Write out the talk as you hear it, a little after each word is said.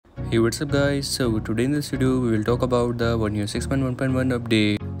Hey, what's up guys? So today in this video we will talk about the One UI 6.1.1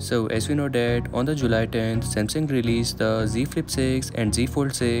 update. So as we know that on the July 10th, Samsung released the Z Flip 6 and Z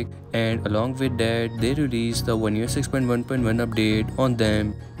Fold 6, and along with that they released the One UI 6.1.1 update on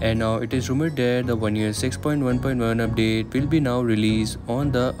them. And now it is rumored that the One UI 6.1.1 update will be now released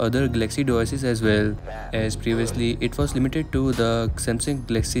on the other Galaxy devices as well, as previously it was limited to the Samsung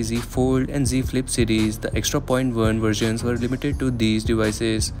Galaxy Z Fold and Z Flip series. The extra 0.1 versions were limited to these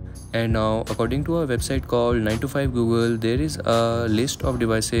devices. And now, according to a website called 9to5 Google, there is a list of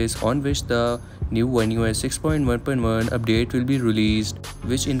devices on which the new One UI 6.1.1 update will be released,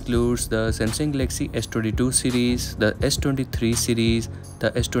 which includes the Samsung Galaxy S22 series, the S23 series,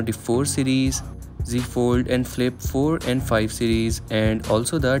 the S24 series, Z Fold and Flip 4 and 5 series, and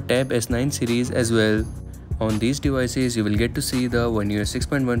also the Tab S9 series as well. On these devices, you will get to see the One UI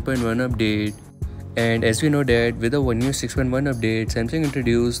 6.1.1 update. And as we know that with the One UI 6.1 update, Samsung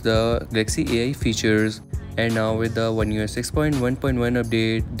introduced the Galaxy A.I features, and now with the One UI 6.1.1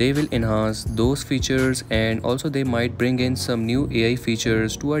 update, they will enhance those features, and also they might bring in some new AI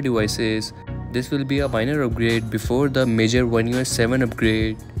features to our devices. This will be a minor upgrade before the major One UI 7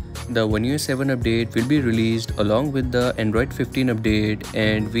 upgrade. The One UI 7 update will be released along with the Android 15 update,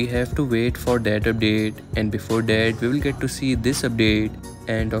 and we have to wait for that update, and before that we will get to see this update.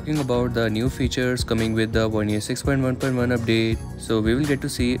 And talking about the new features coming with the One UI 6.1.1 update, so we will get to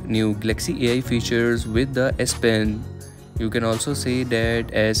see new Galaxy AI features with the S Pen. You can also say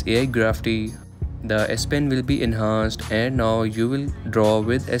that as AI Grafty. The S Pen will be enhanced, and now you will draw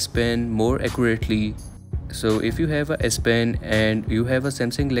with S Pen more accurately. So if you have a S Pen and you have a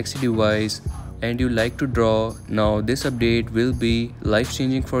Samsung Galaxy device and you like to draw, now this update will be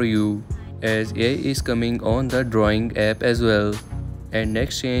life-changing for you, as AI is coming on the drawing app as well. And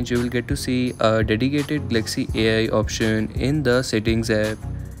next change, you will get to see a dedicated Galaxy AI option in the settings app,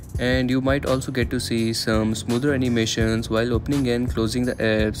 and you might also get to see some smoother animations while opening and closing the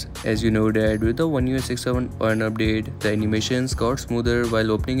apps. As you know that with the One UI 6.1 update, the animations got smoother while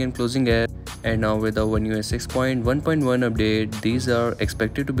opening and closing apps, and now with the One UI 6.1.1 update, these are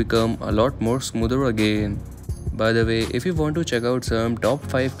expected to become a lot more smoother again. By the way, if you want to check out some top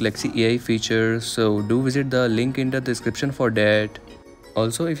 5 Galaxy AI features, so do visit the link in the description for that.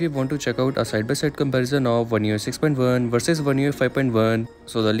 Also, if you want to check out a side-by-side comparison of One UI 6.1 versus One UI 5.1,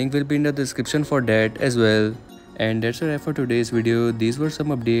 so the link will be in the description for that as well. And that's a wrap for today's video. These were some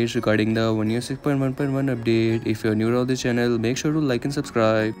updates regarding the One UI 6.1.1 update. If you're new to this channel, make sure to like and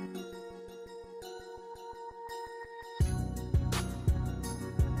subscribe.